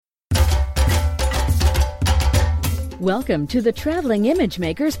Welcome to the Traveling Image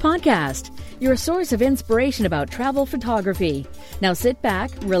Makers podcast, your source of inspiration about travel photography. Now sit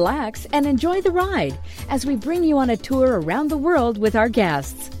back, relax, and enjoy the ride as we bring you on a tour around the world with our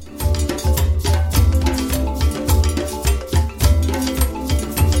guests.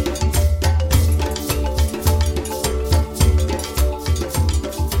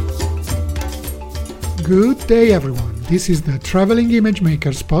 Good day, everyone. This is the Traveling Image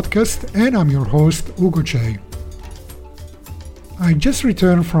Makers podcast, and I'm your host, Ugo J. I just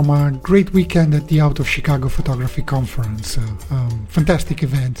returned from a great weekend at the Out of Chicago Photography Conference. Fantastic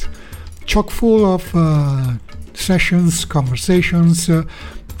event, chock full of sessions, conversations,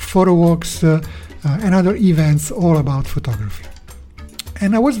 photo walks, and other events all about photography.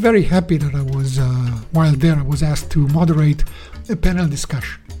 And I was very happy that while there, I was asked to moderate a panel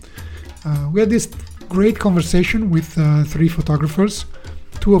discussion. We had this great conversation with three photographers.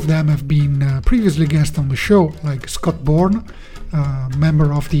 Two of them have been previously guests on the show, like Scott Bourne,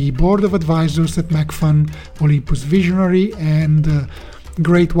 member of the board of advisors at MacFun, Olympus Visionary, and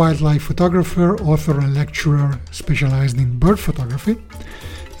great wildlife photographer, author, and lecturer specialized in bird photography.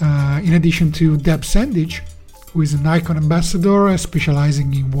 In addition to Deb Sandage, who is an Nikon ambassador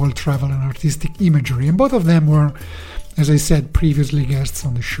specializing in world travel and artistic imagery. And both of them were, as I said, previously guests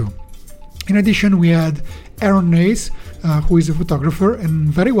on the show. In addition, we had Aaron Nace, who is a photographer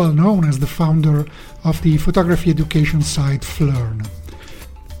and very well known as the founder of the photography education site Flurn.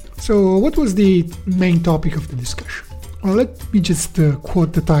 So what was the main topic of the discussion? Well, let me just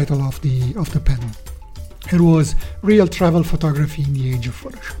quote the title of the panel. It was Real Travel Photography in the Age of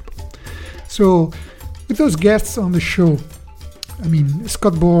Photoshop. So with those guests on the show,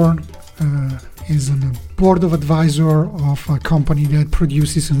 Scott Bourne is on a board of advisor of a company that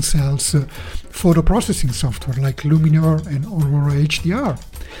produces and sells photo processing software like Luminor and Aurora HDR.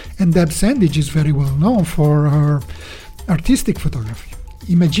 And Deb Sandage is very well known for her artistic photography,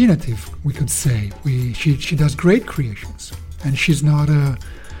 imaginative, we could say. She does great creations, and she's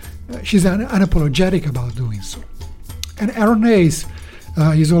unapologetic about doing so. And Aaron Nace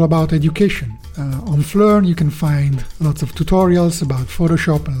is all about education. On Flurn, you can find lots of tutorials about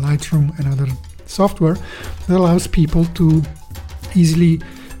Photoshop and Lightroom and other software that allows people to easily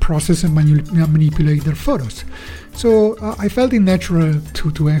process and manipulate their photos. So I felt it natural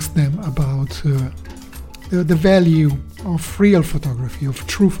to ask them about the value of real photography, of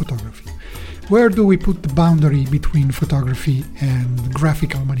true photography. Where do we put the boundary between photography and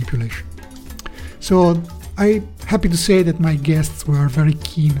graphical manipulation? So I'm happy to say that my guests were very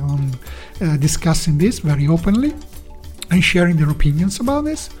keen on discussing this very openly and sharing their opinions about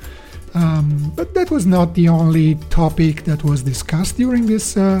this. But that was not the only topic that was discussed during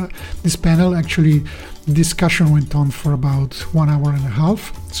this panel. Actually, the discussion went on for about 1 hour and a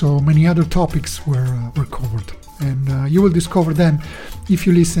half, so many other topics were covered. And you will discover them if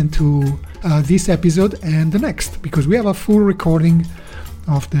you listen to this episode and the next, because we have a full recording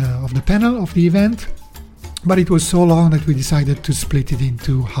of the panel, of the event. But it was so long that we decided to split it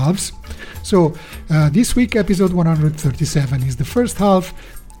into halves. So this week, episode 137 is the first half,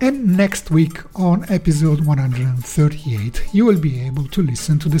 and next week on episode 138, you will be able to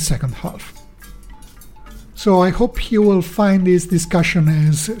listen to the second half. So I hope you will find this discussion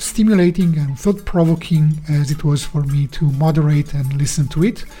as stimulating and thought-provoking as it was for me to moderate and listen to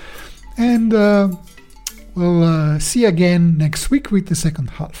it. And we'll see you again next week with the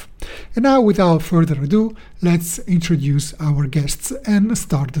second half. And now, without further ado, let's introduce our guests and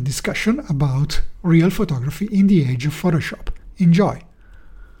start the discussion about real photography in the age of Photoshop. Enjoy!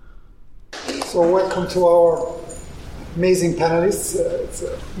 So welcome to our amazing panelists. It's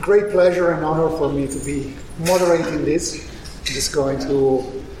a great pleasure and honor for me to be moderating this. I'm just going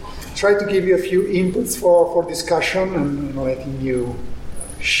to try to give you a few inputs for discussion and letting you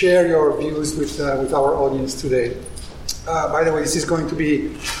share your views with our audience today. By the way, this is going to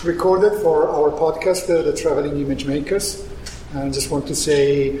be recorded for our podcast, The Traveling Image Makers. And I just want to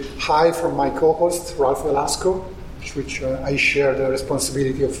say hi from my co-host, Ralph Velasco, which I share the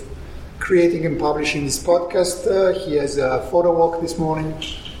responsibility of creating and publishing this podcast. He has a photo walk this morning,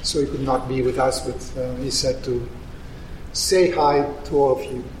 so he could not be with us, but he said to say hi to all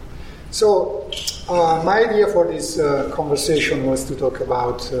of you. So my idea for this conversation was to talk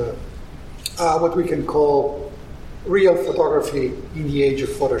about what we can call real photography in the age of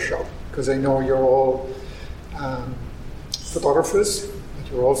Photoshop, because I know you're all photographers,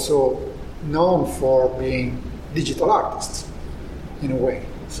 but you're also known for being digital artists in a way.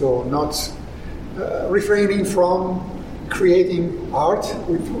 So not refraining from creating art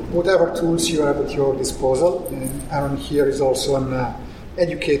with whatever tools you have at your disposal. And Aaron here is also an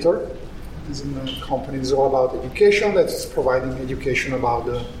educator as a company, is all about education. That's providing education about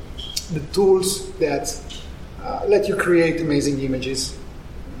the tools that let you create amazing images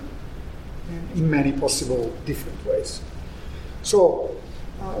in many possible different ways. So,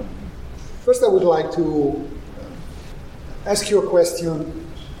 first I would like to ask you a question,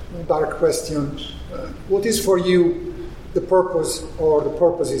 a direct question. What is for you the purpose or the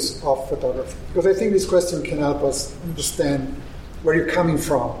purposes of photography? Because I think this question can help us understand where you're coming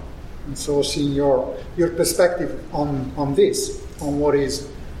from. And so seeing your perspective on this, on what is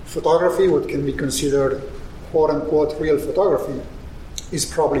photography, what can be considered quote-unquote real photography, is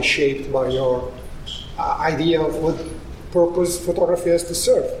probably shaped by your idea of what purpose photography has to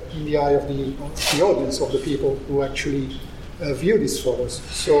serve in the eye of the audience, of the people who actually view these photos.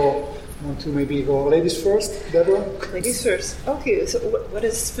 So I want to maybe go ladies first. Deborah? Ladies first. Okay, so what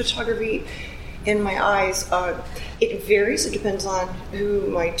is photography in my eyes? It varies. It depends on who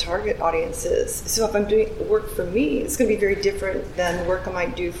my target audience is. So if I'm doing work for me, it's going to be very different than work I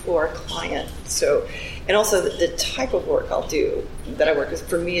might do for a client. So, and also the type of work I'll do that I work with,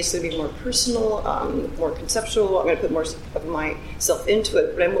 for me, is going to be more personal, more conceptual. I'm going to put more of myself into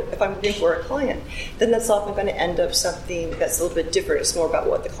it. But if I'm doing for a client, then that's often going to end up something that's a little bit different. It's more about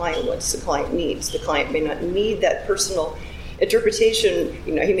what the client wants, the client needs. The client may not need that personal interpretation.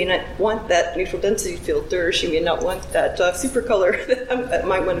 You know, he may not want that neutral density filter. She may not want that super color that I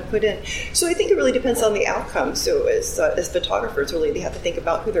might want to put in. So I think it really depends on the outcome. So as photographers, really, they have to think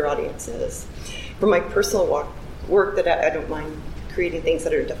about who their audience is. For my personal work, that I don't mind creating things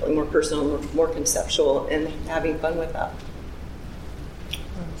that are definitely more personal, more conceptual, and having fun with that.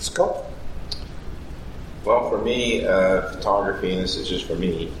 Scott? Well, for me, photography, and this is just for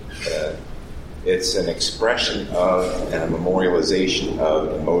me, it's an expression of and a memorialization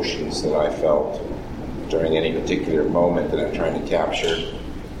of emotions that I felt during any particular moment that I'm trying to capture.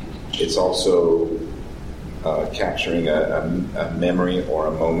 It's also capturing a memory or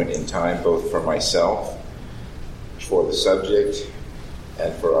a moment in time, both for myself, for the subject,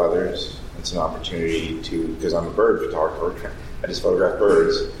 and for others. It's an opportunity to, because I'm a bird photographer, I just photograph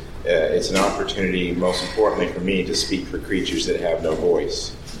birds. It's an opportunity, most importantly for me, to speak for creatures that have no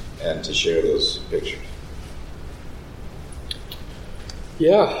voice, and to share those pictures.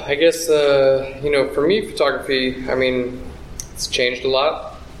 Yeah, I guess, for me, photography, I mean, it's changed a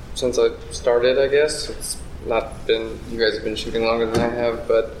lot since I started, I guess. It's not been, you guys have been shooting longer than I have,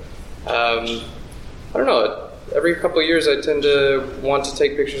 but I don't know. Every couple of years I tend to want to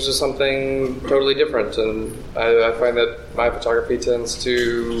take pictures of something totally different, and I find that my photography tends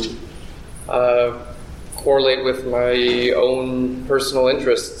to correlate with my own personal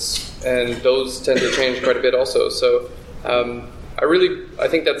interests, and those tend to change quite a bit also. So I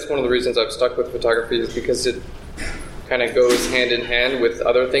think that's one of the reasons I've stuck with photography, is because it kind of goes hand in hand with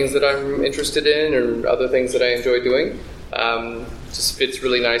other things that I'm interested in or other things that I enjoy doing. Just fits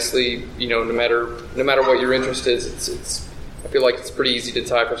really nicely, no matter what your interest is. It's I feel like it's pretty easy to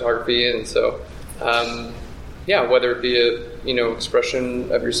tie photography in. So whether it be a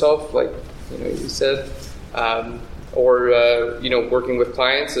expression of yourself, like you said, or working with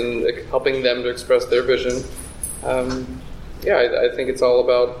clients and helping them to express their vision. I think it's all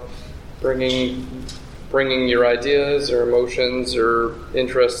about bringing your ideas or emotions or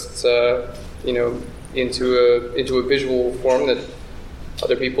interests, into a visual form that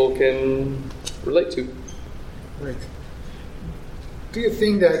other people can relate to. Great. Do you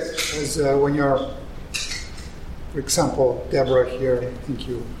think that as when you're, for example, Deborah here, I think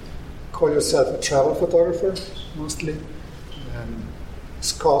you call yourself a travel photographer mostly, and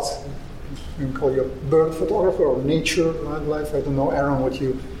Scott, you can call you a bird photographer or nature, wildlife, I don't know, Aaron, what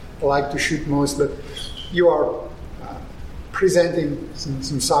you like to shoot most, but you are presenting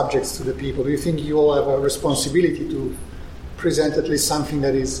some subjects to the people. Do you think you all have a responsibility to present at least something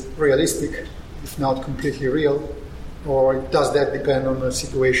that is realistic, if not completely real? Or does that depend on the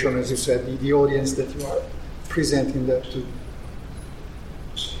situation, as you said, the audience that you are presenting that to?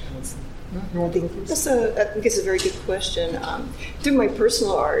 You want to go first? I think it's a very good question. Through my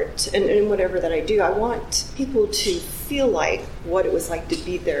personal art and whatever that I do, I want people to feel like what it was like to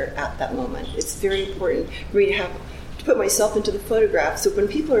be there at that moment. It's very important for me to put myself into the photograph, so when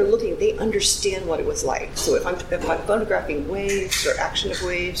people are looking, they understand what it was like. So if I'm photographing waves or action of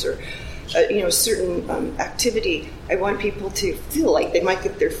waves or certain activity, I want people to feel like they might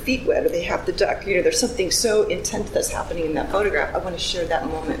get their feet wet or they have the duck. There's something so intense that's happening in that photograph. I want to share that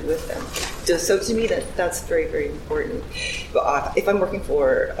moment with them. So to me, that's very, very important. But if I'm working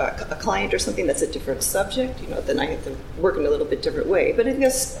for a client or something that's a different subject, then I have to work in a little bit different way. But I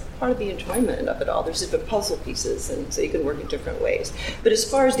guess part of the enjoyment of it all, there's different puzzle pieces, and so you can work in different ways. But as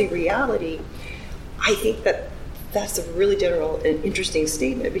far as the reality, I think that's a really general and interesting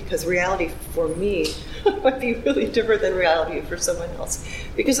statement, because reality for me might be really different than reality for someone else.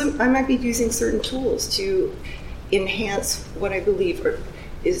 Because I might be using certain tools to enhance what I believe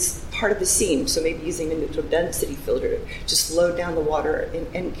is part of the scene. So maybe using a neutral density filter to slow down the water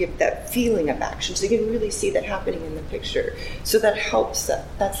and give that feeling of action. So you can really see that happening in the picture. So that helps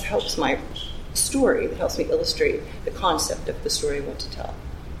my story. That helps me illustrate the concept of the story I want to tell.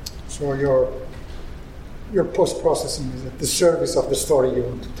 So your post-processing is at the service of the story you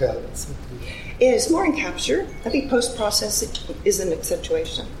want to tell. It's more in capture. I think post-processing is an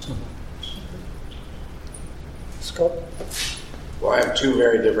accentuation. Scott? Well, I have two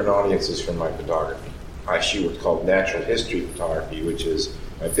very different audiences for my photography. I shoot what's called natural history photography, which is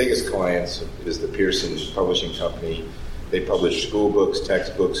my biggest clients is the Pearson Publishing Company. They publish school books,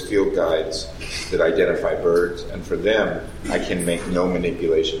 textbooks, field guides that identify birds, and for them, I can make no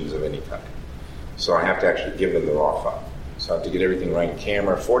manipulations of any kind. So I have to actually give them the raw file. So I have to get everything right in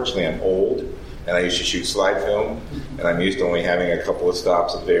camera. Fortunately, I'm old, and I used to shoot slide film, and I'm used to only having a couple of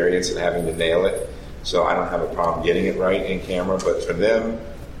stops of variance and having to nail it. So I don't have a problem getting it right in camera, but for them,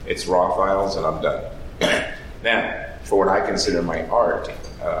 it's raw files, and I'm done. Now, for what I consider my art,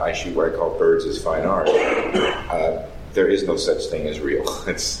 I shoot what I call birds as fine art. There is no such thing as real.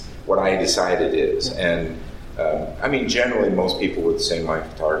 It's what I decide it is. And generally most people would say my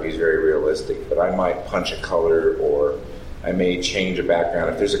photography is very realistic, but I might punch a color or I may change a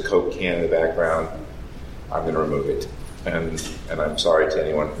background. If there's a Coke can in the background, I'm going to remove it. And I'm sorry to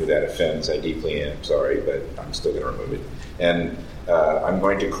anyone who that offends. I deeply am sorry, but I'm still going to remove it. And I'm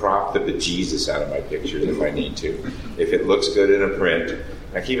going to crop the bejesus out of my pictures if I need to. If it looks good in a print.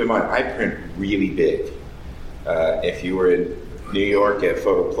 Now keep in mind, I print really big. If you were in New York at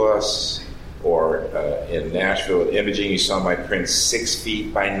Photo Plus or in Nashville at Imaging, you saw my print 6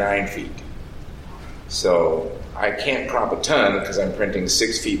 feet by 9 feet. So I can't crop a ton because I'm printing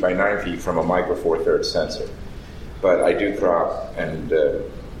 6 feet by 9 feet from a Micro Four Thirds sensor. But I do crop, and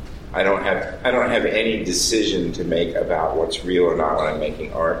I don't have any decision to make about what's real or not when I'm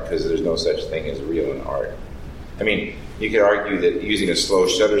making art, because there's no such thing as real in art. I mean, you could argue that using a slow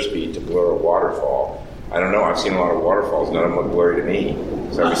shutter speed to blur a waterfall, I don't know, I've seen a lot of waterfalls, none of them look blurry to me.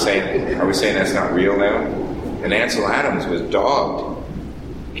 So are we saying that's not real now? And Ansel Adams was dogged.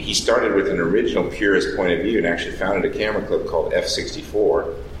 He started with an original purist point of view and actually founded a camera club called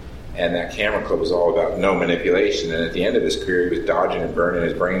F64. And that camera club was all about no manipulation. And at the end of his career, he was dodging and burning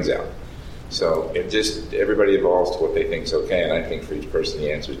his brains out. So everybody evolves to what they think is okay. And I think for each person,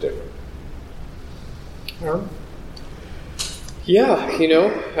 the answer is different. Yeah,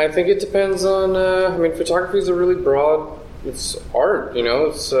 I think it depends on, photography is a really broad, it's art,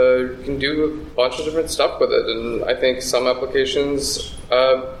 it's, you can do a bunch of different stuff with it. And I think some applications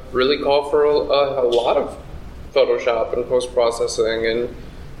really call for a lot of Photoshop and post-processing. And,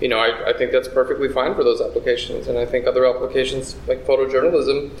 I think that's perfectly fine for those applications. And I think other applications like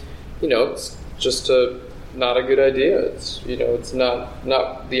photojournalism, it's just not a good idea. It's, it's not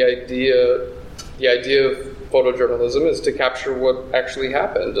the idea. The idea of photojournalism is to capture what actually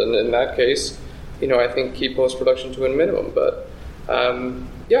happened, and in that case, I think keep post-production to a minimum. But I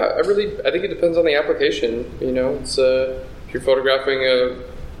think it depends on the application. It's if you're photographing a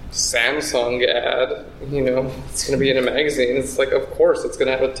Samsung ad, it's going to be in a magazine. It's like, of course, it's going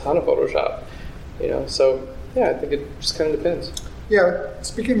to have a ton of Photoshop. So I think it just kind of depends. Yeah,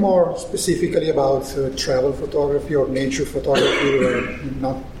 speaking more specifically about travel photography or nature photography, where you're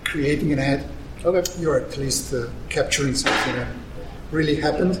not creating an ad. Okay. You're at least capturing something that really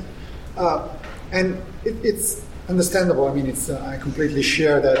happened. And it's understandable. I completely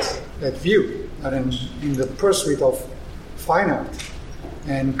share that view. And in the pursuit of fine art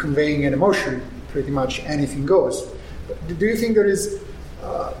and conveying an emotion, pretty much anything goes. Do you think there is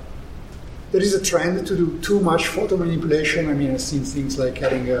a trend to do too much photo manipulation? I've seen things like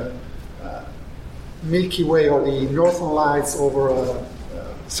having a Milky Way or the Northern Lights over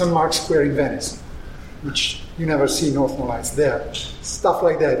St. Mark's Square in Venice, which you never see Northern Lights there. Stuff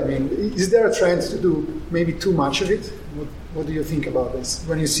like that. Is there a trend to do maybe too much of it? What do you think about this?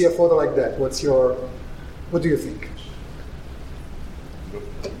 When you see a photo like that, what do you think?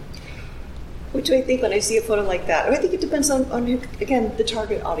 What do I think when I see a photo like that? I think it depends on who, again, the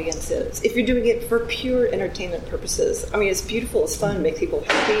target audience is. If you're doing it for pure entertainment purposes, I mean, it's beautiful, it's fun, makes people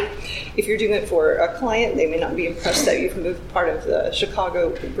happy. If you're doing it for a client, they may not be impressed that you've moved part of the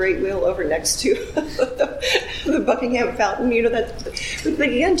Chicago Great Wheel over next to the Buckingham Fountain. But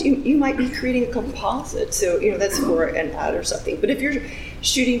again, you might be creating a composite, so that's for an ad or something. But if you're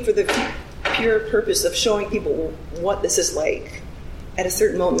shooting for the pure purpose of showing people what this is like at a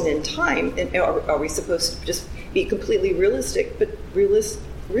certain moment in time, and are we supposed to just be completely realistic? But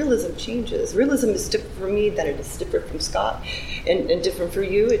realism changes. Realism is different for me than it is different from Scott, and different for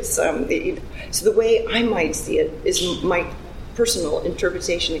you. It's so the way I might see it is my personal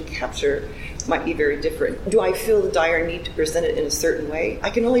interpretation and capture might be very different. Do I feel the dire need to present it in a certain way? I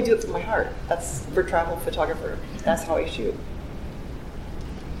can only do it from my heart. That's for travel photographer. That's how I shoot.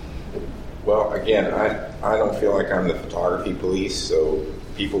 Well, again, I don't feel like I'm the photography police, so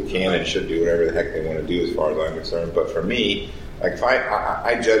people can and should do whatever the heck they want to do as far as I'm concerned. But for me, like if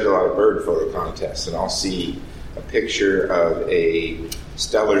I judge a lot of bird photo contests, and I'll see a picture of a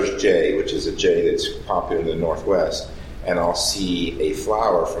Steller's jay, which is a jay that's popular in the Northwest, and I'll see a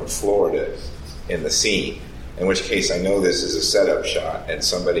flower from Florida in the scene, in which case I know this is a setup shot, and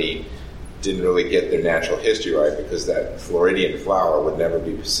somebody didn't really get their natural history right, because that Floridian flower would never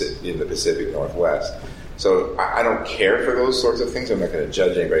be in the Pacific Northwest. So I don't care for those sorts of things. I'm not going to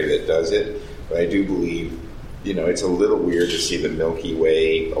judge anybody that does it, but I do believe, it's a little weird to see the Milky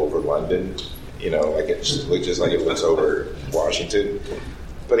Way over London, like it just like it looks over Washington.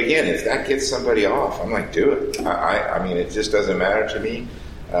 But again, if that gets somebody off, I'm like, do it. I mean, it just doesn't matter to me.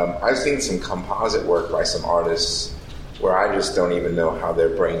 I've seen some composite work by some artists where I just don't even know how their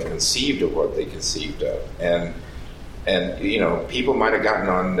brain conceived of what they conceived of. And people might have gotten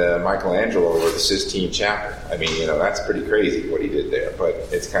on Michelangelo over the Sistine Chapel. I mean, that's pretty crazy what he did there, but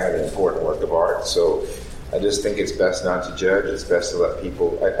it's kind of an important work of art. So I just think it's best not to judge. It's best to let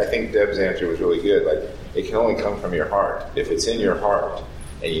people... I think Deb's answer was really good. Like, it can only come from your heart. If it's in your heart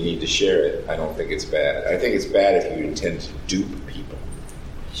and you need to share it, I don't think it's bad. I think it's bad if you intend to dupe people.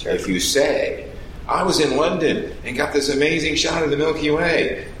 Sure. If you say, I was in London and got this amazing shot of the Milky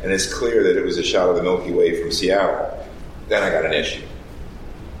Way, and it's clear that it was a shot of the Milky Way from Seattle, then I got an issue.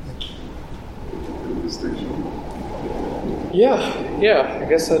 Yeah. I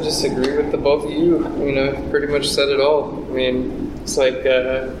guess I just agree with the both of you. Pretty much said it all. I mean, it's like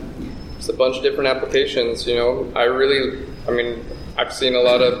it's a bunch of different applications. I've seen a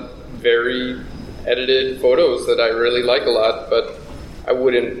lot of very edited photos that I really like a lot, but I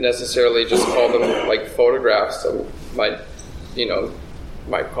wouldn't necessarily just call them like photographs. I might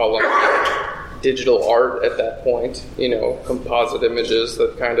call them digital art at that point. Composite images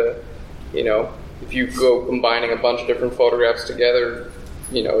that kind of, if you go combining a bunch of different photographs together,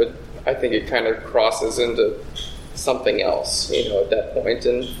 I think it kind of crosses into something else, at that point.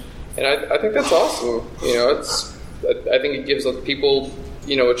 And I think that's awesome. I think it gives people,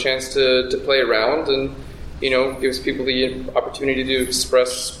 a chance to play around, and gives people the opportunity to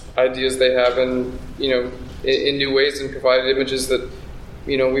express ideas they have in new ways, and provide images that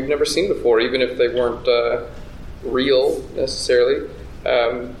we've never seen before, even if they weren't real necessarily.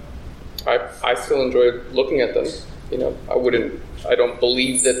 I still enjoy looking at them. I don't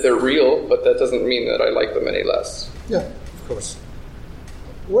believe that they're real, but that doesn't mean that I like them any less. Yeah, of course.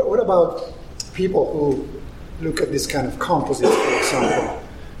 What about people who look at this kind of composites, for example?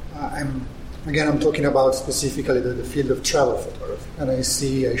 I'm talking about specifically the field of travel photography, and I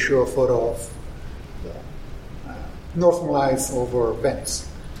show a photo of Northern Lights over Venice,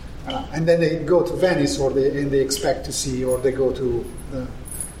 and then they go to Venice, and they expect to see, or they go to the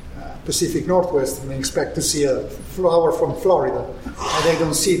Pacific Northwest and they expect to see a flower from Florida, and they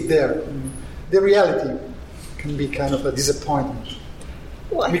don't see it there. And the reality can be kind of a disappointment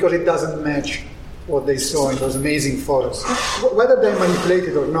because it doesn't match what they saw in those amazing photos, whether they manipulate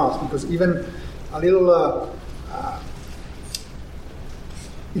it or not, because even a little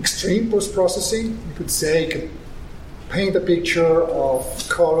extreme post-processing, you could say, could paint a picture of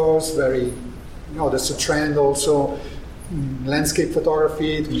colors, that's a trend also in landscape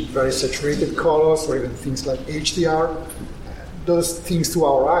photography, to make very saturated colors, or even things like HDR. Those things to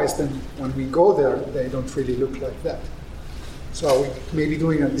our eyes, then when we go there, they don't really look like that. So are we maybe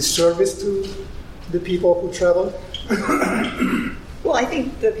doing a disservice to the people who travel? Well, Well, I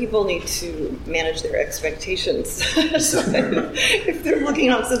think that people need to manage their expectations. So if they're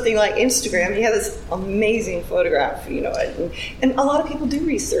looking on something like Instagram, you have this amazing photograph, and a lot of people do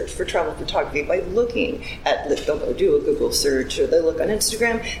research for travel photography by looking at, they'll do a Google search or they look on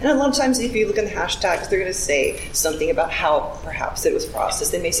Instagram, and a lot of times if you look in the hashtags, they're going to say something about how perhaps it was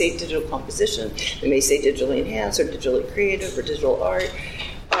processed. They may say digital composition, they may say digitally enhanced or digitally creative or digital art.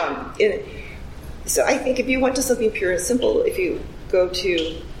 So I think if you went to something pure and simple, if you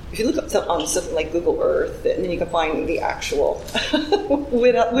look up on something like Google Earth, and then you can find the actual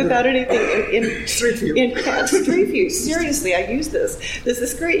without anything in Street View. Street View. Seriously, I use this. This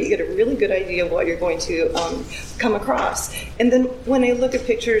is great. You get a really good idea of what you're going to come across. And then when I look at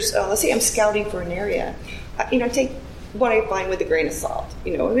pictures, let's say I'm scouting for an area, I take what I find with a grain of salt,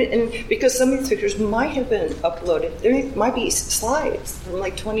 and because some of these pictures might have been uploaded, there might be slides from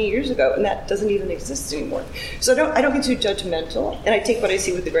like 20 years ago, and that doesn't even exist anymore. So I don't get too judgmental, and I take what I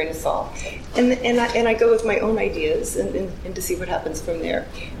see with a grain of salt, and I go with my own ideas and to see what happens from there.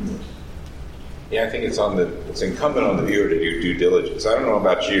 Yeah, I think it's incumbent on the viewer to do due diligence. I don't know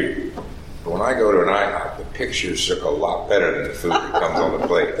about you, but when I go to an IHOP, the pictures look a lot better than the food that comes on the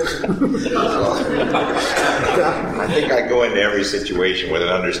plate. I think I go into every situation with an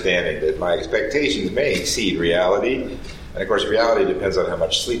understanding that my expectations may exceed reality. And of course, reality depends on how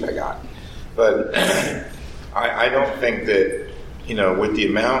much sleep I got. But I don't think that, with the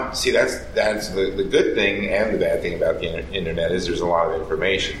amount, see, that's the good thing and the bad thing about the internet is there's a lot of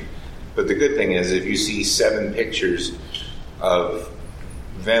information. But the good thing is if you see 7 pictures of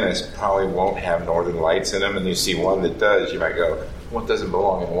Venice probably won't have northern lights in them, and you see one that does, you might go, what doesn't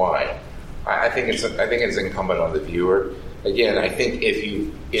belong and why? I think it's incumbent on the viewer. Again, I think if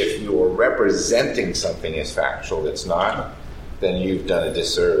you are representing something as factual that's not, then you've done a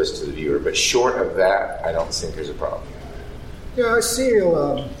disservice to the viewer. But short of that, I don't think there's a problem. Yeah, I see.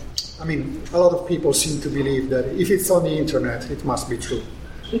 A lot of people seem to believe that if it's on the internet, it must be true.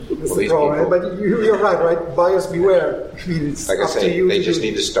 That's the problem. But you're right? Buyers beware. It's like I say, they just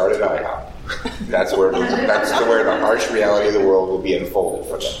need to start at IHOP. That's where the harsh reality of the world will be unfolded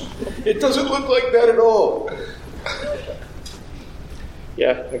for them. It doesn't look like that at all.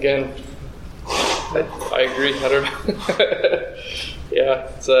 Yeah, again, I agree. Yeah,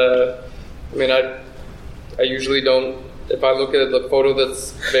 it's I usually don't. If I look at the photo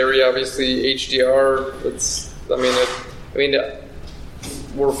that's very obviously HDR,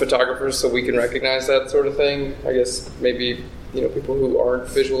 we're photographers, so we can recognize that sort of thing. I guess maybe people who aren't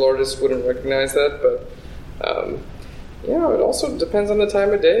visual artists wouldn't recognize that, but it also depends on the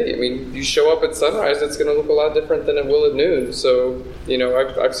time of day. You show up at sunrise, it's going to look a lot different than it will at noon. So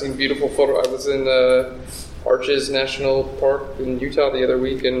I've seen beautiful photos. I was in Arches National Park in Utah the other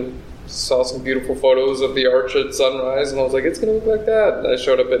week and saw some beautiful photos of the arch at sunrise, and I was like, it's going to look like that. And I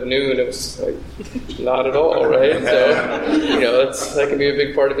showed up at noon, it was like, not at all, right? So, that can be a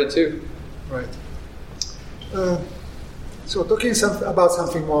big part of it too. Right. So talking about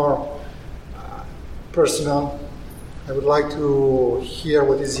something more personal, I would like to hear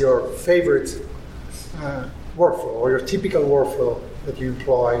what is your favorite workflow, or your typical workflow that you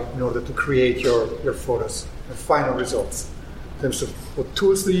employ in order to create your photos, the final results. In terms of what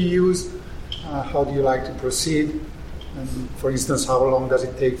tools do you use, how do you like to proceed, and for instance, how long does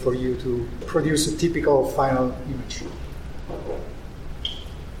it take for you to produce a typical final image?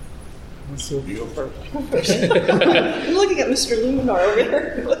 So you go first. I'm looking at Mr. Luminar over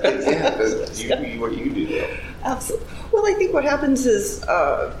there. What you do though. Absolutely. Well, I think what happens is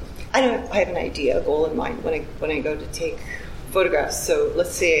I have an idea, a goal in mind when I go to take photographs. So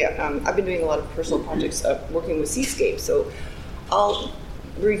let's say I've been doing a lot of personal projects working with seascapes. So I'll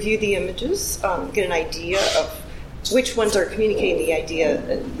review the images, get an idea of which ones are communicating the idea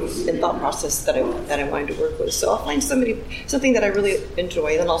and thought process that I wanted to work with. So I'll find something that I really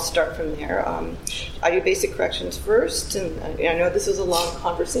enjoy, then I'll start from there. I do basic corrections first, and I know this was a long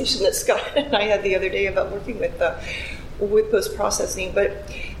conversation that Scott and I had the other day about working with post-processing,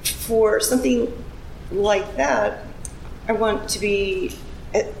 but for something like that, I want to be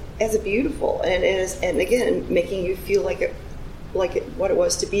as a beautiful and again making you feel like what it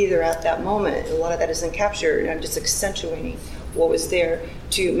was to be there at that moment. A lot of that isn't captured, and I'm just accentuating what was there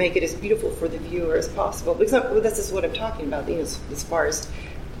to make it as beautiful for the viewer as possible. Because this is what I'm talking about, as far as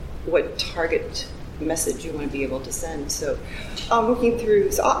what target message you want to be able to send. So working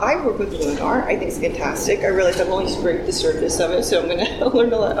through, I work with Luminar. I think it's fantastic. I realize I've only scraped the surface of it, so I'm going to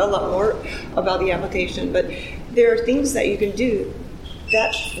learn a lot more about the application. But there are things that you can do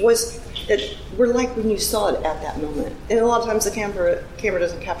that was that were like when you saw it at that moment. And a lot of times the camera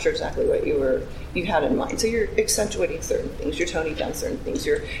doesn't capture exactly what you had in mind. So you're accentuating certain things, you're toning down certain things,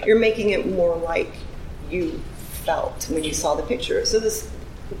 you're making it more like you felt when you saw the picture. So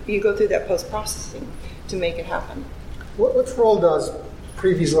you go through that post-processing to make it happen. What role does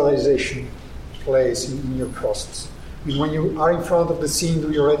pre-visualization plays in your process? I mean, when you are in front of the scene,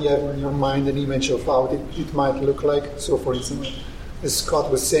 do you already have in your mind an image of how it might look like? So, for instance, as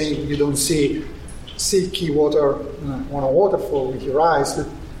Scott was saying, you don't see silky water on a waterfall with your eyes, but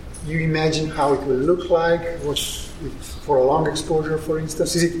you imagine how it will look like for a long exposure, for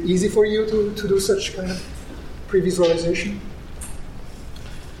instance. Is it easy for you to do such kind of pre-visualization?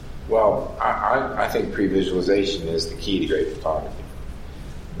 Well, I think pre-visualization is the key to great photography.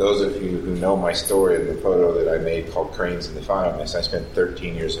 Those of you who know my story of the photo that I made called Cranes in the Final Mist, I spent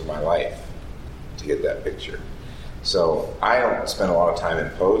 13 years of my life to get that picture. So I don't spend a lot of time in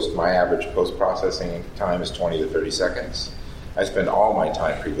post. My average post-processing time is 20 to 30 seconds. I spend all my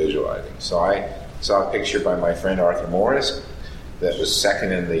time pre-visualizing. So I saw a picture by my friend Arthur Morris that was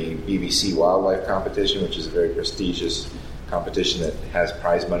second in the BBC Wildlife Competition, which is a very prestigious competition that has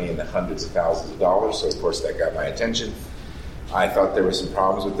prize money in the hundreds of thousands of dollars. So, of course, that got my attention. I thought there were some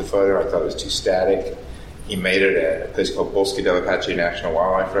problems with the photo. I thought it was too static. He made it at a place called Bosque del Apache National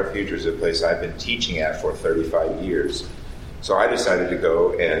Wildlife Refuge, which is a place I've been teaching at for 35 years. So I decided to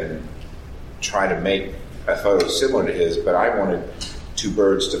go and try to make a photo similar to his, but I wanted two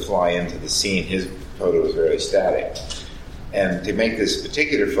birds to fly into the scene. His photo was very static. And to make this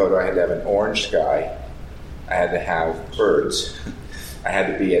particular photo, I had to have an orange sky. I had to have birds. I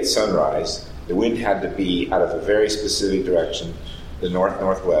had to be at sunrise. The wind had to be out of a very specific direction, the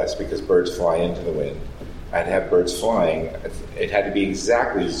north-northwest, because birds fly into the wind. I had to have birds flying. It had to be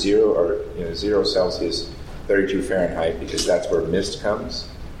exactly 0 Celsius, 32 Fahrenheit, because that's where mist comes,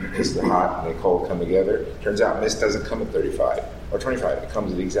 because the hot and the cold come together. Turns out mist doesn't come at 35 or 25. It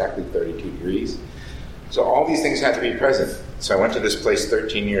comes at exactly 32 degrees. So all these things had to be present. So I went to this place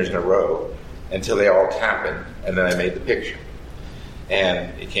 13 years in a row until they all happened, and then I made the picture.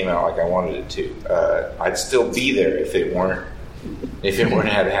 And it came out like I wanted it to. I'd still be there if it weren't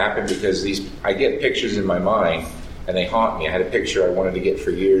had to happen, because I get pictures in my mind and they haunt me. I had a picture I wanted to get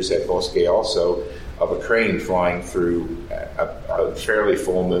for years at Bosque also of a crane flying through a fairly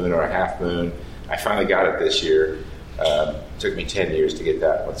full moon or a half moon. I finally got it this year. It took me 10 years to get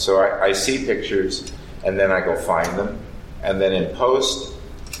that one. So I see pictures and then I go find them. And then in post,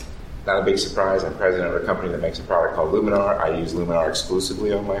 not a big surprise, I'm president of a company that makes a product called Luminar. I use Luminar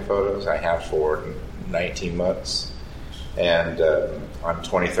exclusively on my photos. I have for 19 months. And I'm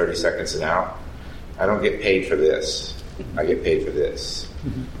 20, 30 seconds and out. I don't get paid for this. I get paid for this.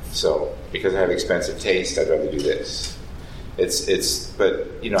 Mm-hmm. So because I have expensive taste, I'd rather do this. But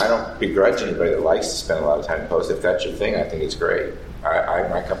I don't begrudge anybody that likes to spend a lot of time in post. If that's your thing, I think it's great.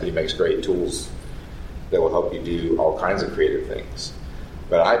 My company makes great tools that will help you do all kinds of creative things.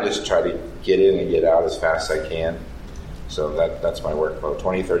 But I just try to get in and get out as fast as I can. So that's my workflow.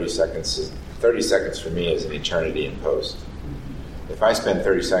 20, 30 seconds. 30 seconds for me is an eternity in post. If I spend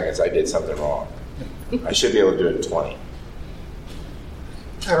 30 seconds, I did something wrong. I should be able to do it in 20.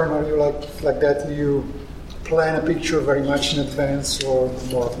 Aaron, are you like that? Do you plan a picture very much in advance, or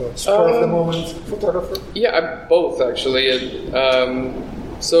more of a spur of the moment photographer? Yeah, both actually.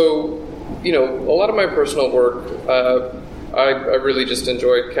 So, a lot of my personal work, I really just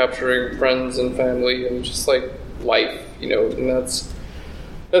enjoy capturing friends and family and just like life, and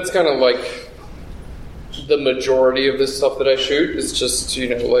that's kind of like the majority of this stuff that I shoot is just,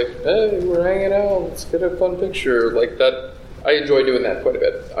 like, hey, we're hanging out, let's get a fun picture, like that. I enjoy doing that quite a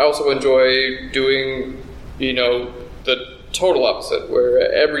bit. I also enjoy doing, the total opposite, where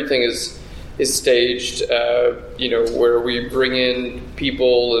everything is staged, where we bring in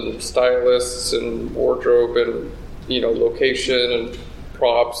people and stylists and wardrobe and, location and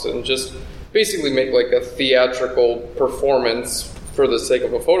props and just basically make like a theatrical performance for the sake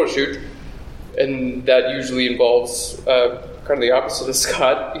of a photo shoot. And that usually involves kind of the opposite of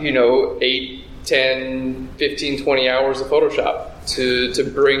Scott, 8, 10, 15, 20 hours of Photoshop to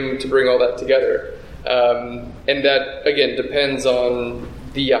bring all that together. And that, again, depends on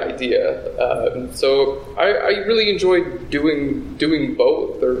the idea. So I really enjoy doing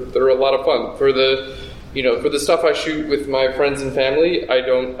both. They're a lot of fun. For the stuff I shoot with my friends and family,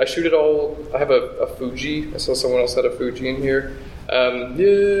 I shoot it all. I have a Fuji. I saw someone else had a Fuji in here. I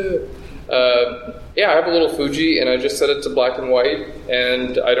have a little Fuji, and I just set it to black and white,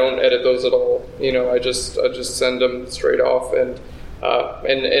 and I don't edit those at all. I just send them straight off, and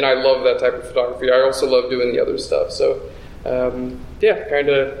I love that type of photography. I also love doing the other stuff. So, kind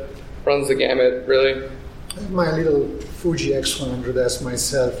of runs the gamut, really. I have my little Fuji X100S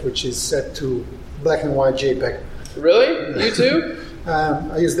myself, which is set to black and white JPEG. Really? You too?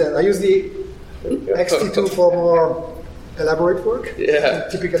 I use that. I use the X-T2 for more elaborate work. Yeah.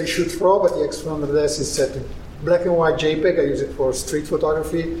 I typically shoot RAW, but the X100S is set to black and white JPEG. I use it for street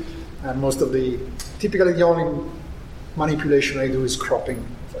photography, and typically the only manipulation I do is cropping.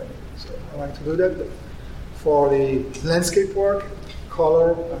 So I like to do that. But for the landscape work,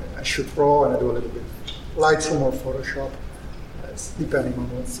 color, I shoot RAW, and I do a little bit Lightroom or Photoshop, depending on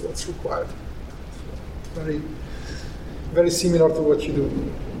what's required. So very, very similar to what you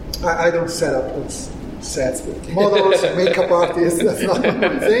do. I don't set up those sets with models, makeup artists. That's not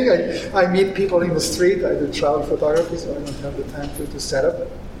my thing. I meet people in the street. I do travel photography, so I don't have the time to set up.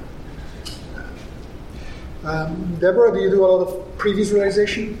 Deborah, do you do a lot of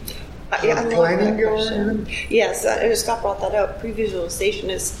pre-visualization? Yeah, I love planning that question. Yes, Scott brought that up. Pre-visualization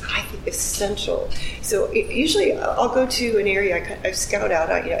is, I think, essential. So usually I'll go to an area, I scout out,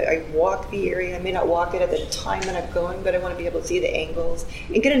 I walk the area. I may not walk it at the time that I'm going, but I want to be able to see the angles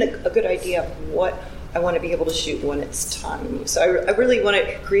and get a good idea of what I want to be able to shoot when it's time. So I really want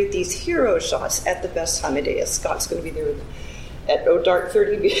to create these hero shots at the best time of day. Scott's going to be there at dark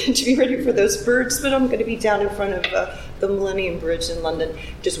 30 to be ready for those birds, but I'm going to be down in front of the Millennium Bridge in London,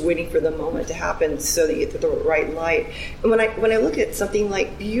 just waiting for the moment to happen so that you get the right light. And when I look at something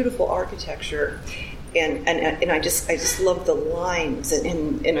like beautiful architecture, and I just love the lines,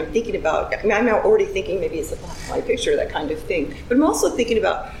 and I'm thinking about, I'm already thinking maybe it's a black and white picture, that kind of thing, but I'm also thinking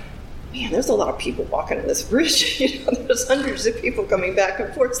about, man, there's a lot of people walking on this bridge. There's hundreds of people coming back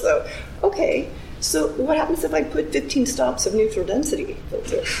and forth. So, okay, so what happens if I put 15 stops of neutral density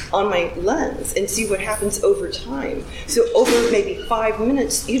filter on my lens and see what happens over time? So over maybe 5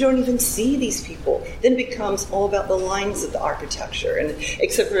 minutes, you don't even see these people. Then it becomes all about the lines of the architecture. And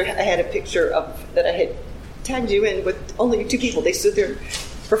except for I had a picture that I had tagged you in with only 2 people. They stood there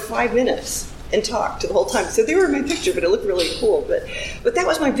for 5 minutes and talked the whole time. So they were in my picture, but it looked really cool. But that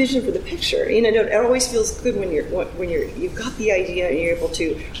was my vision for the picture. It always feels good when you've got the idea and you're able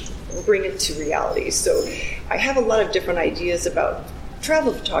to bring it to reality. So I have a lot of different ideas about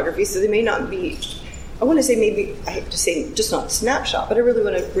travel photography. So they may not be, I want to say maybe, I have to say just not snapshot, but I really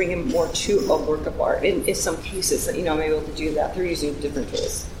want to bring in more to a work of art. In some cases, I'm able to do that through using different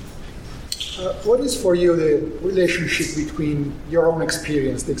tools. What is for you the relationship between your own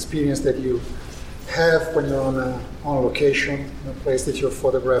experience, the experience that you have when you're on location, in a place that you're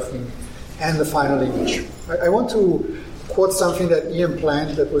photographing, and the final image? I want to quote something that Ian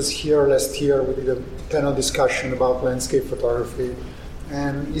planned that was here last year. We did a panel discussion about landscape photography,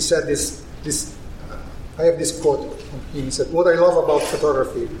 and he said this I have this quote from him. He said, "What I love about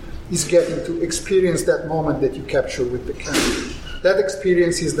photography is getting to experience that moment that you capture with the camera. That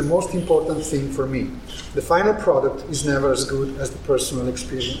experience is the most important thing for me. The final product is never as good as the personal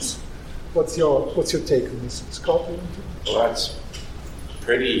experience." What's your take on this, Scott? Well, that's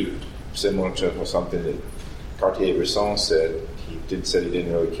pretty similar to something that Cartier-Bresson said. He said he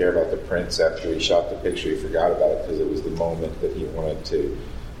didn't really care about the prints after he shot the picture. He forgot about it because it was the moment that he wanted to,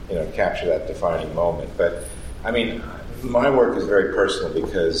 capture that defining moment. But I mean, my work is very personal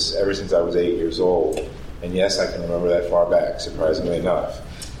because ever since I was 8 years old, and yes, I can remember that far back, surprisingly enough,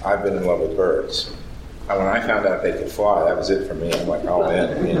 I've been in love with birds. And when I found out they could fly, that was it for me. I'm like, oh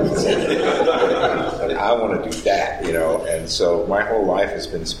man, I want to do that, And so my whole life has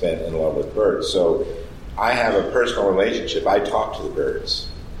been spent in love with birds. So I have a personal relationship. I talk to the birds.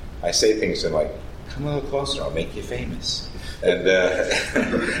 I say things to them like, come a little closer, I'll make you famous. And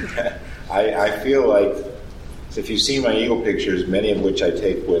I feel like, if you see my eagle pictures, many of which I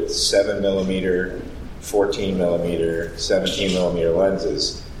take with 7mm, 14mm, 17mm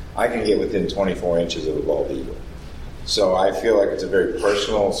lenses, I can get within 24 inches of a bald eagle. So I feel like it's a very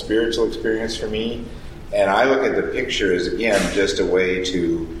personal, spiritual experience for me. And I look at the picture as, again, just a way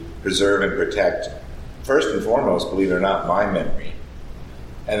to preserve and protect, first and foremost, believe it or not, my memory.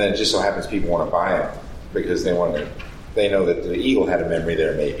 And then it just so happens people want to buy them because they know that the eagle had a memory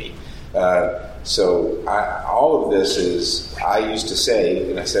there, maybe. So all of this is, I used to say,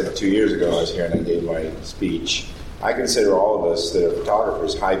 and I said it 2 years ago, I was here and I gave my speech, I consider all of us that are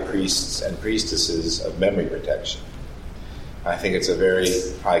photographers high priests and priestesses of memory protection. I think it's a very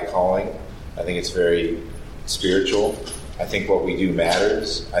high calling. I think it's very spiritual. I think what we do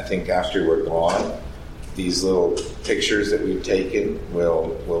matters. I think after we're gone, these little pictures that we've taken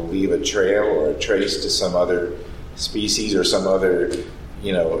will leave a trail or a trace to some other species or some other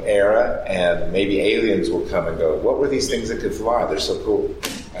era, and maybe aliens will come and go, what were these things that could fly? They're so cool.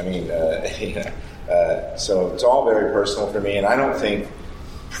 I mean, so it's all very personal for me, and I don't think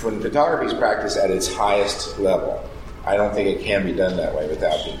when photography is practiced at its highest level, I don't think it can be done that way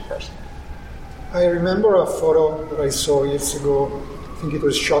without being personal. I remember a photo that I saw years ago. I think it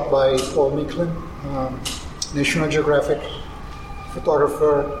was shot by Paul Micklin, National Geographic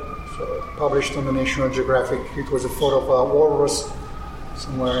photographer, published on the National Geographic. It was a photo of a walrus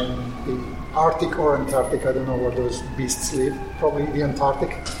somewhere in the Arctic or Antarctic. I don't know where those beasts live, probably the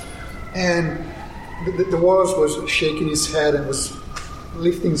Antarctic. And the walrus was shaking his head and was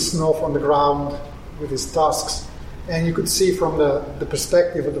lifting snow from the ground with his tusks. And you could see from the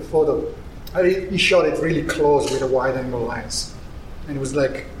perspective of the photo, he shot it really close with a wide-angle lens. And it was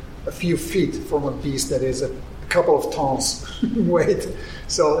like a few feet from a beast that is a couple of tons in weight.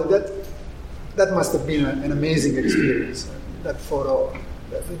 So that must have been an amazing experience. That photo,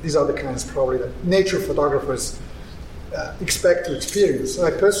 these are the kinds probably that nature photographers expect to experience.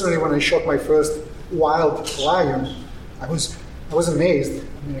 I personally, when I shot my first wild lion, I was amazed.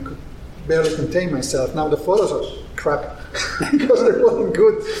 I mean, I could barely contain myself. Now the photos are crap because I wasn't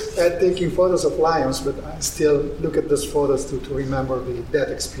good at taking photos of lions, but I still look at those photos to remember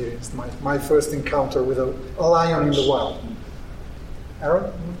that experience, my first encounter with a lion in the wild.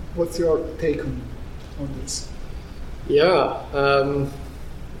 Aaron, what's your take on this? Yeah.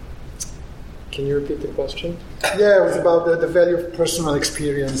 Can you repeat the question? Yeah, it was about the value of personal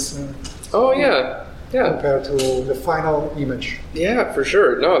experience. Yeah. Compared to the final image. Yeah, for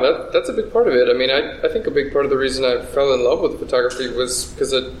sure. No, that's a big part of it. I mean, I think a big part of the reason I fell in love with photography was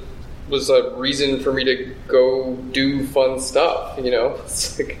because it was a reason for me to go do fun stuff, you know?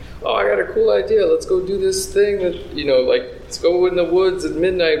 It's like, oh, I got a cool idea. Let's go do this thing that, you know, like, let's go in the woods at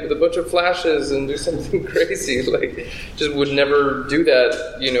midnight with a bunch of flashes and do something crazy. Like, just would never do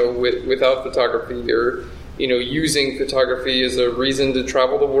that, you know, without photography, or, you know, using photography as a reason to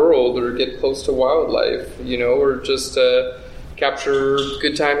travel the world or get close to wildlife, you know, or just capture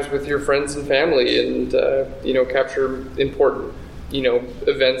good times with your friends and family, and, you know, capture important, you know,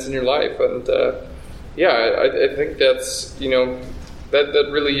 events in your life. And, I think that's, you know, that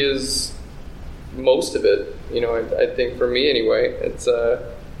really is most of it, you know. I think for me anyway, it's,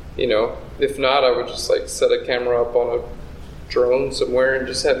 you know, if not, I would just like set a camera up on a drone somewhere and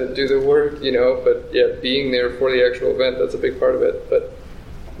just have it do the work, you know. But yeah, being there for the actual event, that's a big part of it. But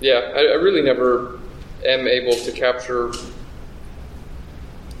yeah, I really never am able to capture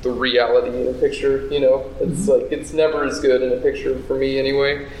the reality in a picture, you know. It's like, it's never as good in a picture for me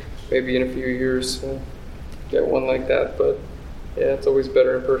anyway. Maybe in a few years we'll get one like that, but yeah, it's always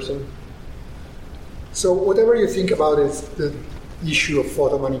better in person. So whatever you think about is the issue of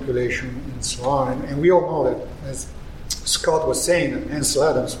photo manipulation and so on, and we all know that, as Scott was saying, that Ansel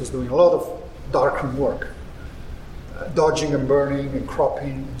Adams was doing a lot of darkroom work, dodging and burning and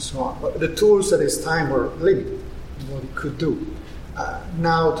cropping and so on. But the tools at his time were limited in what he could do.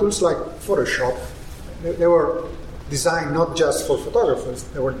 Now, tools like Photoshop, they were designed not just for photographers,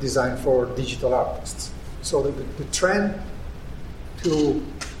 they were designed for digital artists. So the trend to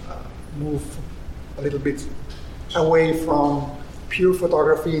move a little bit away from pure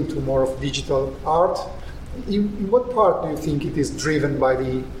photography into more of digital art, in what part do you think it is driven by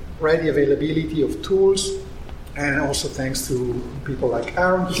the ready availability of tools, and also thanks to people like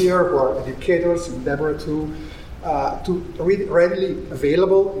Aaron here, who are educators, and Deborah too, to readily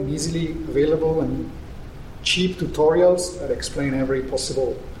available and easily available and cheap tutorials that explain every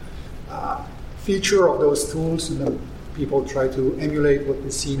possible feature of those tools, and then people try to emulate what they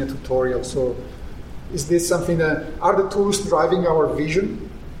see in a tutorial. So is this something that, are the tools driving our vision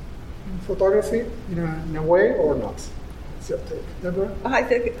in photography in a way, or not? What's your take, Deborah? I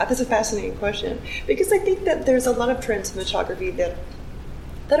think that's a fascinating question, because I think that there's a lot of trends in photography that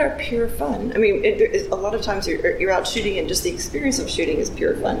are pure fun. I mean, a lot of times you're out shooting, and just the experience of shooting is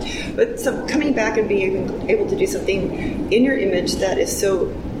pure fun. But so coming back and being able to do something in your image that is so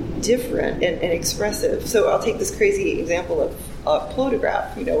different and expressive. So I'll take this crazy example of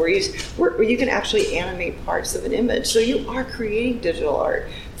Plotograph, you know, where you can actually animate parts of an image. So you are creating digital art.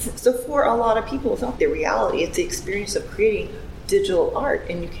 So for a lot of people, it's not the reality; it's the experience of creating digital art,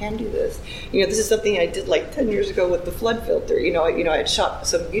 and you can do this. You know, this is something I did like 10 years ago with the flood filter. I had shot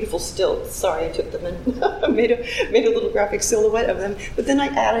some beautiful stills. Sorry, I took them and made a little graphic silhouette of them. But then I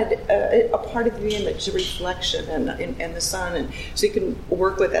added a part of the image, the reflection and the sun, and so you can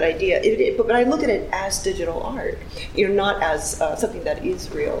work with that idea. But I look at it as digital art, you know, not as something that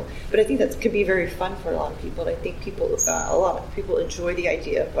is real. But I think that could be very fun for a lot of people. I think a lot of people enjoy the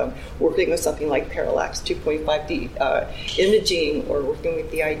idea of working with something like parallax 2.5D imaging, or working with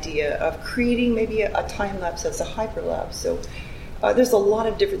the idea of creating maybe a time lapse as a hyperlapse. So there's a lot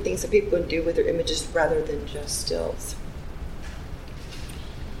of different things that people can do with their images rather than just stills.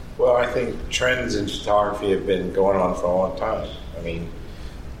 Well, I think trends in photography have been going on for a long time. I mean,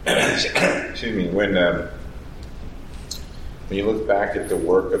 excuse me, when you look back at the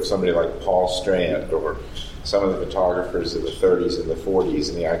work of somebody like Paul Strand or some of the photographers of the 30s and the 40s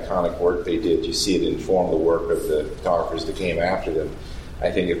and the iconic work they did, you see it inform the work of the photographers that came after them.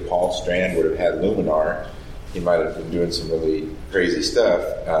 I think if Paul Strand would have had Luminar, he might have been doing some really crazy stuff.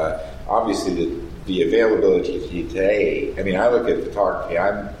 Obviously, the availability today, I mean, I look at photography,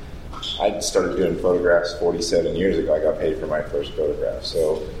 I started doing photographs 47 years ago. I got paid for my first photograph.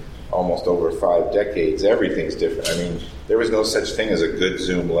 So almost over 5 decades, everything's different. I mean, there was no such thing as a good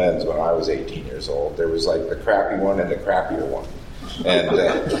zoom lens when I was 18 years old. There was like the crappy one and the crappier one. And,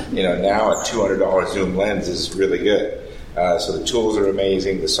 now a $200 zoom lens is really good. So the tools are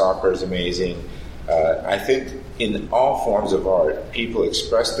amazing. The software is amazing. I think in all forms of art, people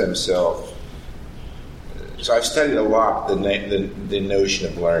express themselves. So I've studied a lot the notion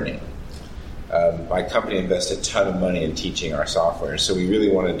of learning. My company invested a ton of money in teaching our software, so we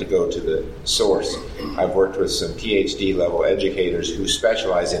really wanted to go to the source. I've worked with some PhD level educators who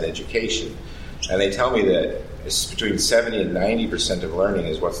specialize in education, and they tell me that it's between 70 and 90% of learning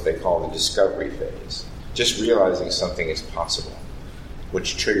is what they call the discovery phase. Just realizing something is possible,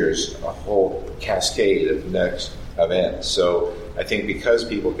 which triggers a whole cascade of next events. So I think because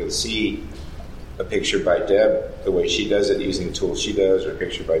people can see a picture by Deb the way she does it using the tools she does, or a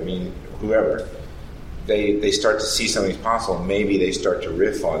picture by me, whoever, they start to see something's possible. Maybe they start to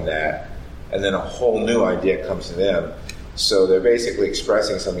riff on that, and then a whole new idea comes to them. So they're basically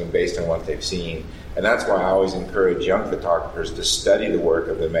expressing something based on what they've seen. And that's why I always encourage young photographers to study the work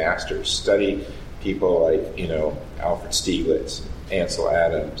of the masters, study people like, Alfred Stieglitz, Ansel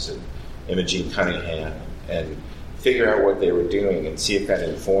Adams, and Imogen Cunningham, and figure out what they were doing and see if that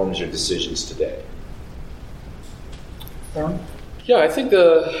informs your decisions today. Yeah, I think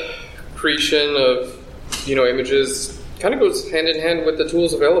the creation of, images kind of goes hand in hand with the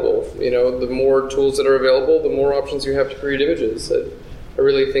tools available. The more tools that are available, the more options you have to create images. I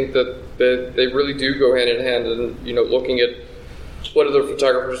really think that they really do go hand in hand, and, looking at what other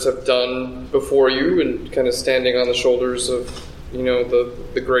photographers have done before you and kind of standing on the shoulders of,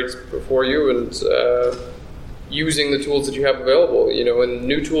 the greats before you, and using the tools that you have available, and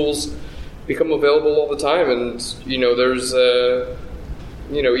new tools become available all the time. And, there's,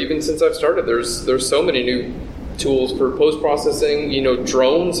 even since I've started, there's so many new tools for post-processing.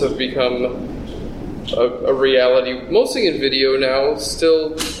 Drones have become a reality, mostly in video now, still,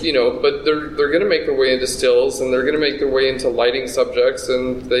 but they're going to make their way into stills, and they're going to make their way into lighting subjects,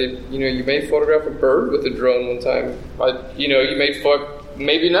 and they, you may photograph a bird with a drone one time, but, you may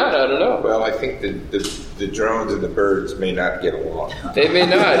maybe not, I don't know. Well, I think the drones and the birds may not get along. They may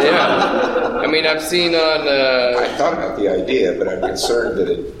not, yeah. I mean, I've seen on... I thought about the idea, but I'm concerned that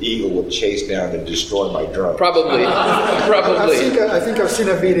an eagle will chase down and destroy my drone. Probably. I think I've seen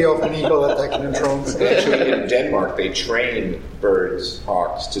a video of an eagle attacking a drone. Actually, in Denmark, they train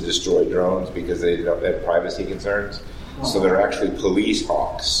hawks to destroy drones because they don't have privacy concerns. So they're actually police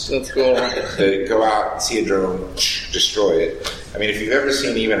hawks. That's cool. They go out and see a drone, destroy it. I mean, if you've ever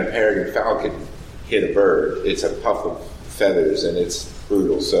seen even a peregrine falcon hit a bird, it's a puff of feathers and it's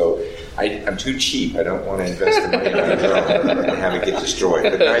brutal. So I'm too cheap. I don't want to invest the money in a drone and have it get destroyed.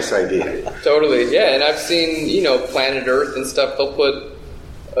 But nice idea. Totally, yeah. And I've seen, Planet Earth and stuff. They'll put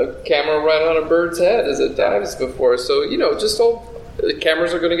a camera right on a bird's head as it dives before. So, the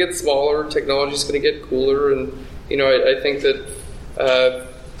cameras are going to get smaller. Technology's going to get cooler, and I think that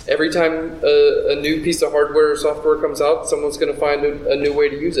every time a new piece of hardware or software comes out, someone's going to find a new way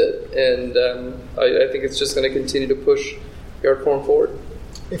to use it. And I think it's just going to continue to push the art form forward.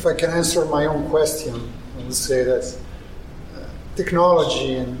 If I can answer my own question, I would say that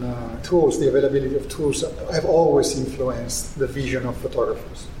technology and tools, the availability of tools, have always influenced the vision of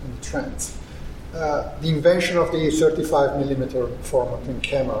photographers and trends. The invention of the 35mm format in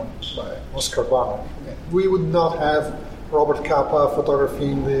camera by Oscar Barnard. We would not have Robert Capa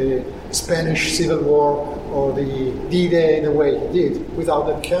photographing the Spanish Civil War or the D-Day the way he did without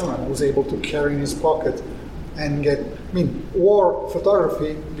that camera. He was able to carry in his pocket and get... war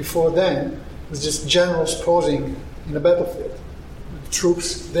photography before then was just generals posing in a battlefield.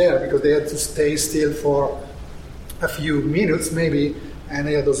 Troops there because they had to stay still for a few minutes maybe, and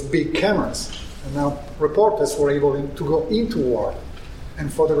they had those big cameras. And now reporters were able to go into war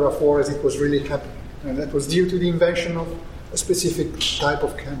and photograph war as it was really happening. And that was due to the invention of a specific type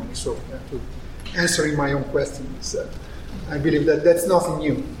of camera. So answering my own questions, I believe that that's nothing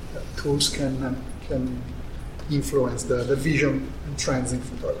new. Tools can influence the vision and trends in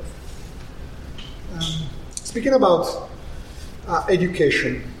photography. Speaking about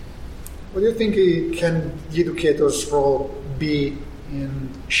education, What do you think can the educator's role be in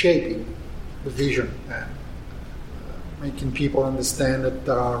shaping the vision and making people understand that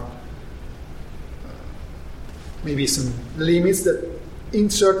there are maybe some limits that in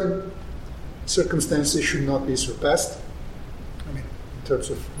certain circumstances should not be surpassed? I mean, in terms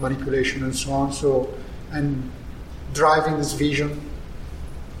of manipulation and so on. So, and driving this vision.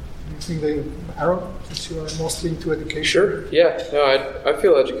 Do you think they, Aaron, since you are mostly into education? Sure. Yeah. No, I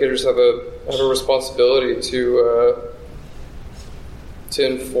feel educators have a responsibility to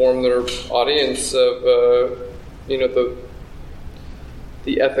inform their audience of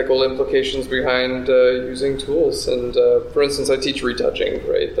the ethical implications behind using tools. And for instance, I teach retouching,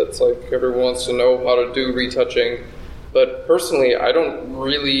 right? That's like everyone wants to know how to do retouching, but personally, I don't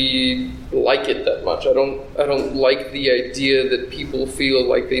really like it that much. I don't like the idea that people feel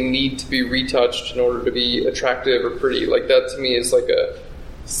like they need to be retouched in order to be attractive or pretty. Like that to me is like a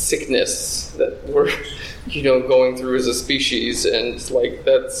sickness that we're going through as a species, and like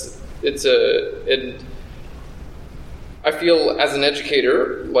I feel as an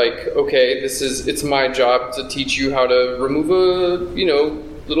educator, like, okay, it's my job to teach you how to remove a,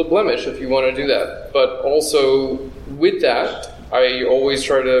 little blemish if you want to do that. But also with that, I always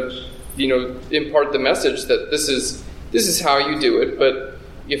try to, impart the message that this is how you do it. But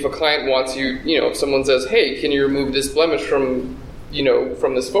if a client wants you, if someone says, hey, can you remove this blemish from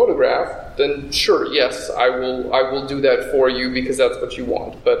this photograph, then sure, yes, I will do that for you because that's what you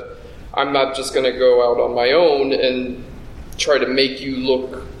want. But I'm not just going to go out on my own and try to make you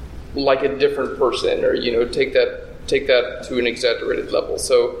look like a different person, or take that to an exaggerated level.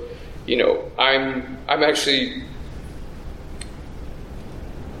 So, I'm actually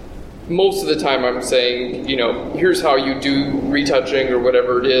most of the time I'm saying, here's how you do retouching or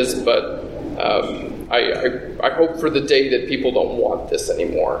whatever it is, but I hope for the day that people don't want this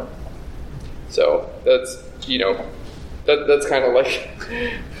anymore. So that's that's kind of like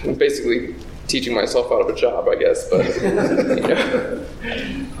basically teaching myself out of a job, I guess. But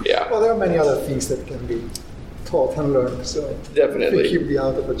yeah. Well, there are many other things that can be taught and learned. So definitely keep you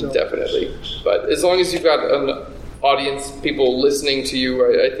out of a job. Definitely. But as long as you've got an audience, people listening to you,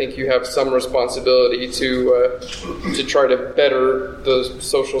 I think you have some responsibility to try to better the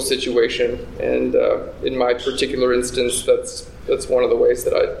social situation. And in my particular instance, that's one of the ways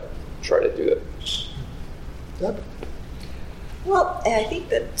that I try to do that. Yep. Well, I think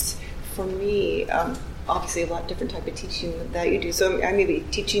that for me, obviously a lot different type of teaching that you do. So I may be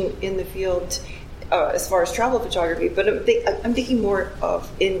teaching in the field as far as travel photography, but I'm thinking more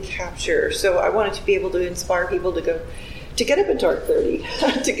of in capture. So I wanted to be able to inspire people to get up at dark 30,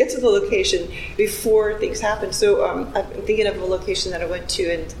 to get to the location before things happen. So I'm thinking of a location that I went to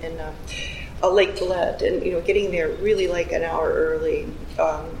in Lake Bled, and getting there really like an hour early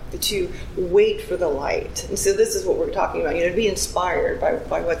to wait for the light. And so this is what we're talking about, to be inspired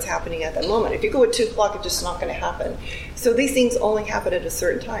by what's happening at that moment. If you go at 2 o'clock, it's just not going to happen. So these things only happen at a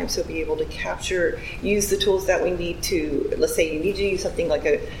certain time. So be able to use the tools that we need to, let's say you need to use something like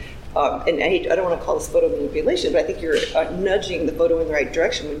and I don't want to call this photo manipulation, but I think you're nudging the photo in the right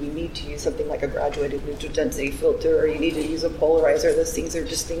direction when you need to use something like a graduated neutral density filter, or you need to use a polarizer. Those things are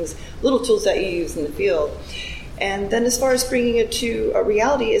just little tools that you use in the field. And then as far as bringing it to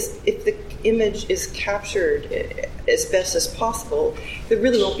reality, is if the image is captured as best as possible, there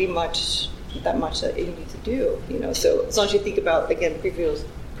really won't be that much that you need to do. So as long as you think about, again,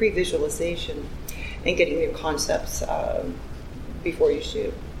 pre-visualization and getting your concepts before you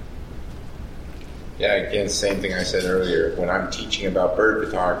shoot. Yeah, again, same thing I said earlier. When I'm teaching about bird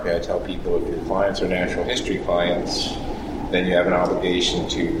photography, I tell people if your clients are natural history clients, then you have an obligation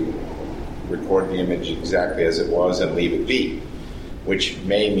to record the image exactly as it was and leave it be, which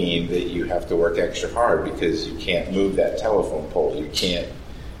may mean that you have to work extra hard because you can't move that telephone pole. You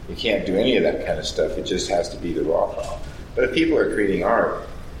can't do any of that kind of stuff. It just has to be the raw file. But if people are creating art,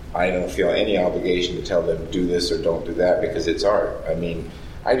 I don't feel any obligation to tell them do this or don't do that because it's art. I mean,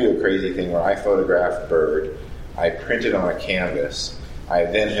 I do a crazy thing where I photograph a bird, I print it on a canvas, I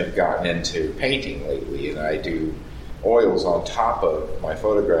then have gotten into painting lately, and I do oils on top of my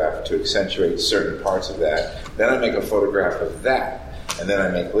photograph to accentuate certain parts of that. Then I make a photograph of that, and then I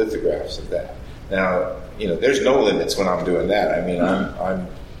make lithographs of that. Now, there's no limits when I'm doing that. I mean, I'm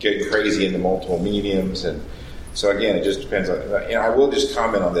getting crazy into multiple mediums, and so again, it just depends on, I will just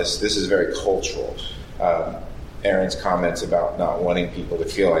comment on this. This is very cultural. Aaron's comments about not wanting people to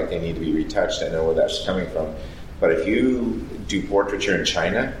feel like they need to be retouched, I know where that's coming from. But if you do portraiture in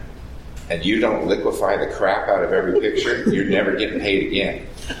China and you don't liquefy the crap out of every picture, you're never getting paid again.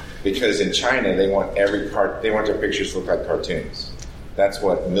 Because in China, they want their pictures to look like cartoons. That's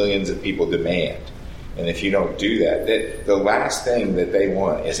what millions of people demand. And if you don't do that, the last thing that they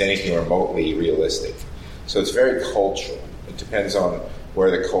want is anything remotely realistic. So it's very cultural. It depends on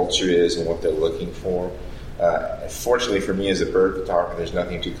where the culture is and what they're looking for. Fortunately for me as a bird photographer, there's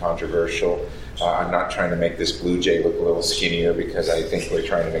nothing too controversial. I'm not trying to make this blue jay look a little skinnier because I think we're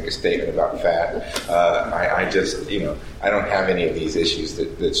trying to make a statement about fat. I just, I don't have any of these issues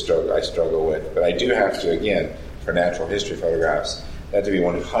that I struggle with. But I do have to, again, for natural history photographs, they have to be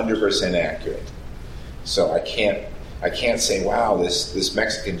 100% accurate. So I can't say, wow, this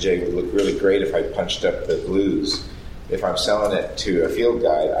Mexican jay would look really great if I punched up the blues. If I'm selling it to a field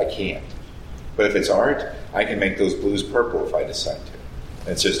guide, I can't. But if it's art, I can make those blues purple if I decide to.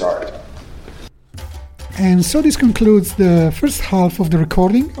 It's just art. And so this concludes the first half of the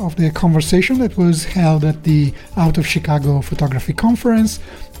recording of the conversation that was held at the Out of Chicago Photography Conference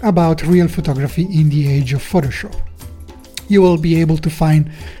about real photography in the age of Photoshop. You will be able to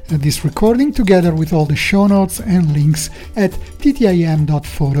find this recording together with all the show notes and links at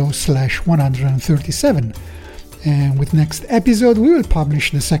ttim.photo/137. And with next episode, we will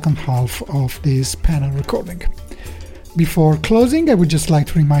publish the second half of this panel recording. Before closing, I would just like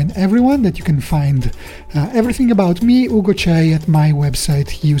to remind everyone that you can find everything about me, Ugo Cei, at my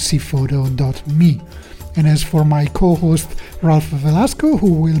website, ucphoto.me. And as for my co-host, Ralph Velasco,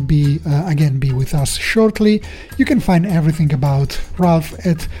 who will be with us shortly, you can find everything about Ralph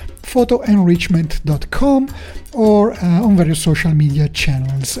at photoenrichment.com or on various social media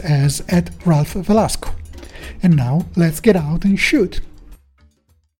channels as at Ralph Velasco. And now, let's get out and shoot.